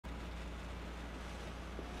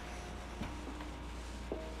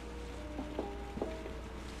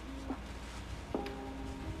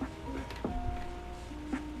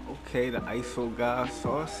Okay, the ISO guy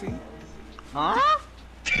saucy. Huh?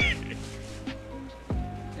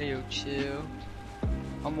 Hey yo, chill.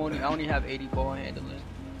 I only have 80 ball handling.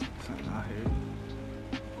 Something I hear you.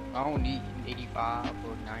 I don't need 85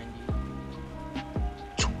 or 90.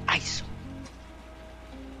 ISO.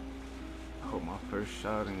 I hope my first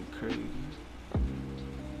shot ain't crazy.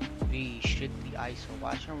 Be strictly ISO.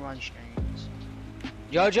 Watch him run streams.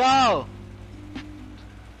 Jojo!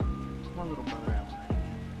 My little brother out there.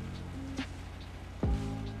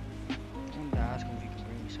 I'm gonna ask him if he can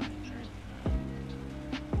bring me something to drink.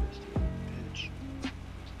 Bitch.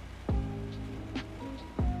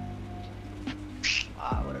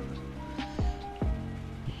 Ah, whatever.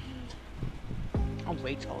 I'm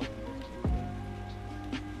way taller than this dude.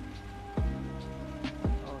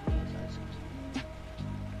 Oh, he is ISO.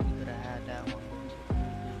 We could have had that one.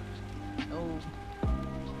 No.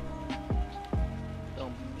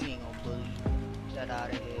 Don't, we ain't gonna bully you. Get out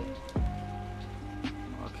of here.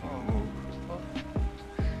 I can't move.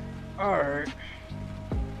 Alright.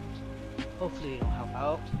 Hopefully it'll help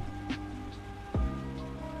out.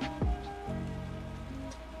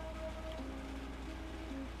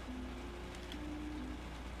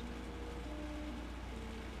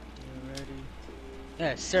 You ready?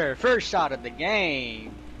 Yes, sir. First shot of the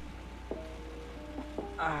game.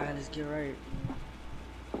 Alright, let's get right.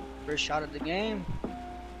 First shot of the game.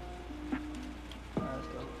 Alright, let's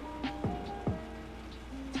go.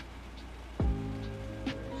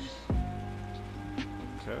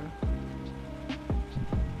 Okay.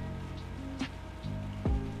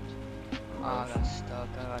 I got stuck.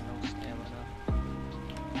 I got no stamina.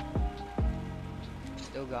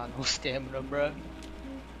 Still got no stamina, bruh.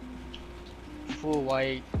 Full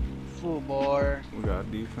white, full bar. We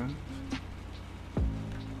got defense.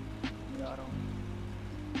 Got him.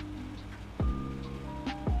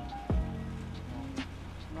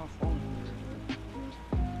 Not falling here,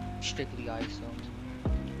 bro. Strictly ISO.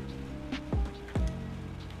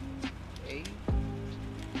 Okay.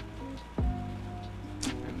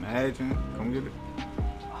 Imagine. Come get it.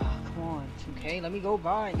 Ah, come on, 2K. Let me go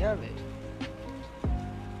by and get it.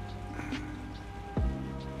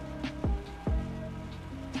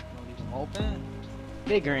 Leave them open.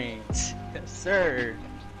 Big greens. Yes, sir.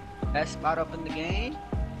 Best spot up in the game.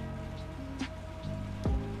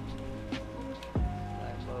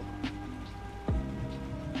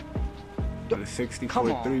 But a 64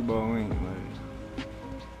 Come on. 3 ball ain't like.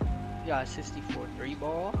 You got a 64 3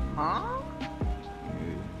 ball? Huh? Yeah.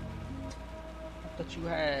 I thought you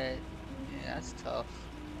had. Yeah, that's tough.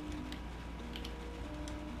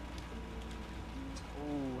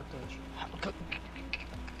 Ooh, I thought you.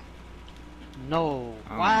 No. I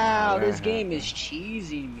don't know Wow, how this that game happened. is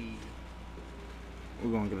cheesing me.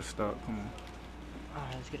 We're gonna get a stop. Come on.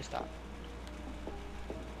 Alright, let's get a stop.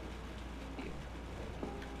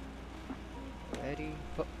 Ready?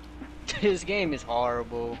 Oh. This game is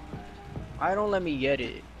horrible. Why don't let me get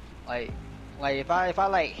it? Like if I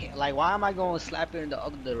like, why am I going to slap it in the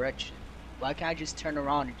other direction? Why can't I just turn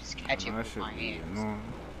around and just catch it That with should my be hands? annoying.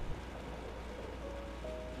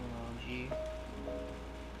 G.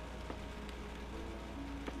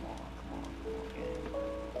 Come on, get it.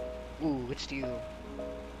 Ooh, it's you.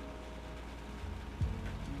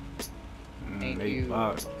 Thank Eight you.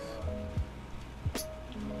 box.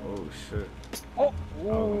 Oh shit. Oh, I was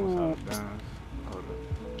almost out ooh. of bounds. Hold up.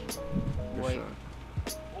 Good Wait. shot.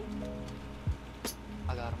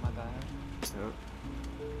 I got him. Yep.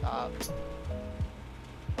 Stop.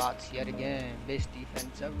 Bots yet again. Best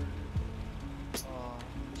defense ever. Oh,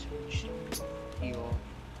 switch. Heal.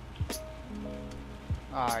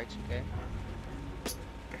 Alright, it's okay.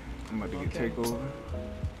 I'm about to get Okay. takeover.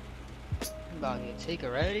 I'm about to get take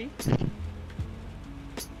already.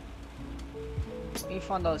 We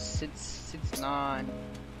found out 6'9"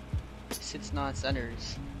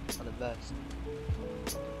 centers are the best.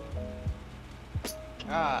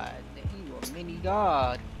 God, you a mini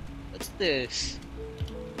god. What's this?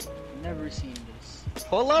 Never seen this.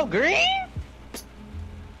 Polo green?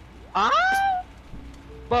 Ah?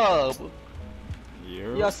 Bub,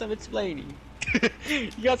 you got some explaining. You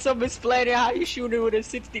got some explaining how you shooting with a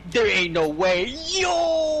 60. There ain't no way.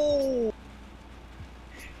 Yo!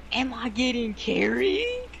 Am I getting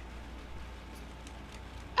carried?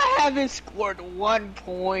 I haven't scored 1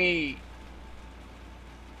 point.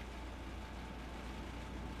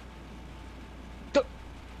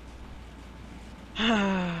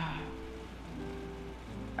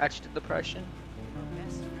 That's the depression.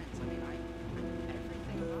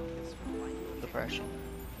 Depression.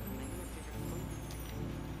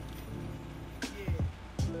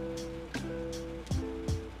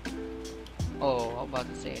 Oh, I'm about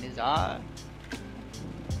about to say in his eye.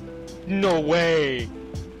 No way.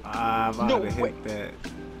 I'm about to hit that.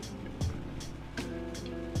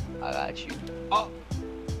 I got you. Oh,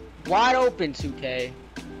 wide open, 2K. Okay.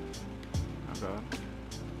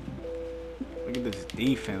 Look at this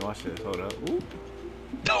defense. Watch this. Hold up. Ooh.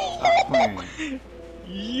 Stop playing.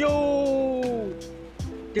 Yo,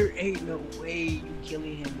 there ain't no way you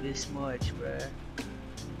killing him this much, bruh.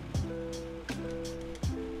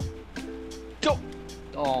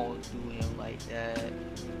 Don't do him like that.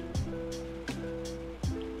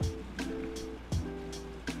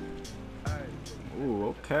 Ooh,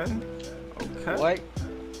 okay. Okay. What?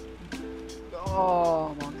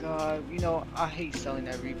 Oh my god. You know, I hate selling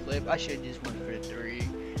that reflip. I should just went for the 3.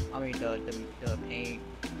 I mean the paint.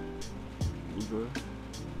 You good?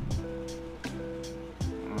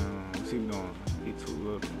 What's he doing? He too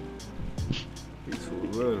little. He too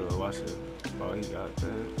little. Watch it. Oh, he got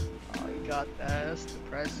that. Oh, he got that. That's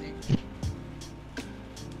depressing.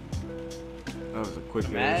 That was a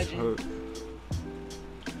quick ass hook.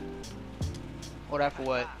 Hold that for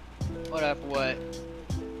what? Hold that for what?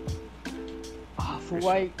 Ah, for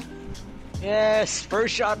white. Yes,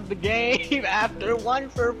 first shot of the game after 1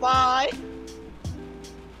 for 5.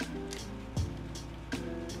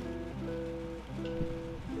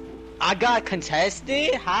 I got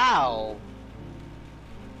contested? How?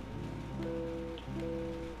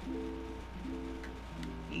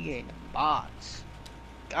 He in the box.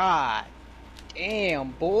 God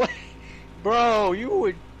damn, boy. Bro, you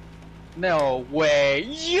would. No way.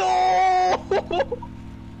 Yo!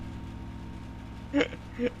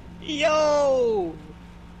 Yo!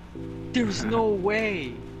 There's no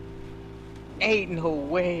way. Ain't no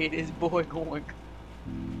way this boy going.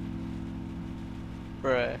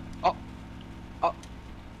 Bruh. Oh. Oh.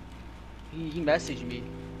 He messaged me.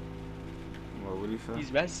 What did he say?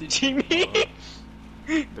 He's messaging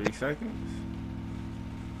me. 3 seconds?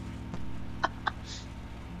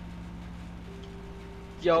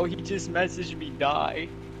 Yo, he just messaged me die.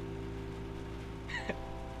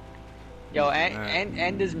 Yo,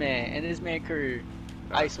 and this man career.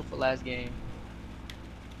 ISO for last game.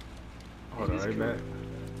 Hold on, right back.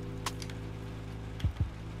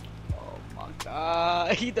 Oh my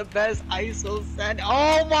god, he the best ISO send.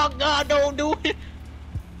 Oh my god, don't do it.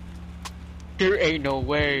 There ain't no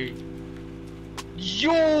way.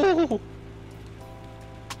 Yo!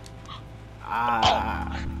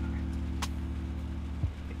 Ah.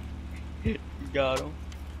 You got him.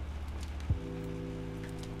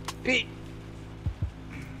 Beat.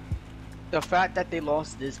 The fact that they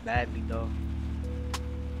lost this badly though.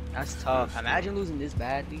 That's tough. Imagine losing this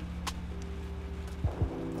badly.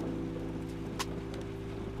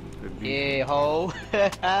 Yeah, ho.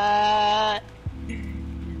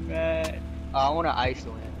 Mad. Oh, I wanna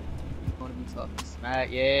ISO him. I wanna be tough and smack.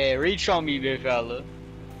 Yeah, reach on me, big fella.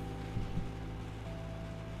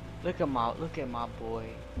 Look at my boy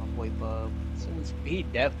Bub. He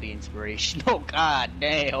definitely inspirational. God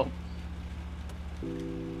damn.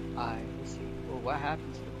 Alright, let's see. Well, what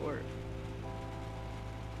happens to the court?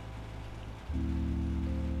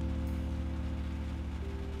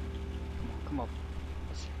 Come on.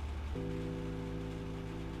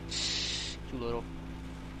 Too little.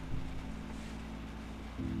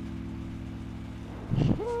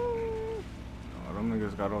 Oh, them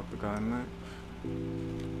niggas got off the contact. I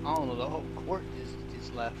don't know, the whole court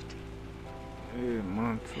just left. Yeah,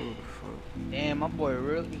 mine too, the fuck. Damn, my boy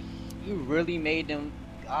you really made them.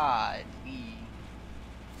 God,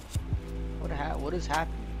 what is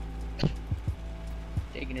happening?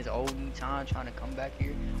 Taking his OD time, trying to come back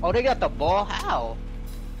here. Oh, they got the ball. How?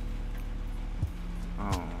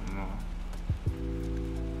 Oh no.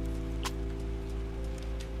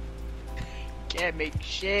 Can't make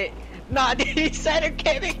shit. Nah, he said it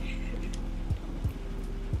can't make.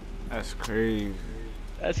 That's crazy.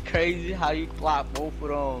 That's crazy how you block both of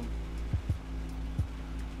them.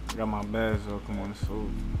 I got my badge though, come on, so.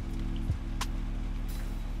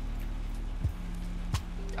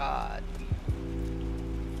 God.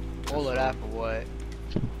 All of that for what?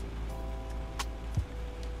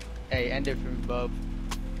 Hey, end it for me, bub.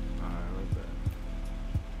 Alright, right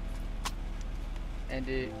back. End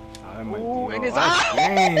it. Oh, that might Ooh, be and his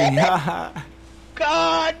eye.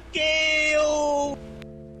 God damn!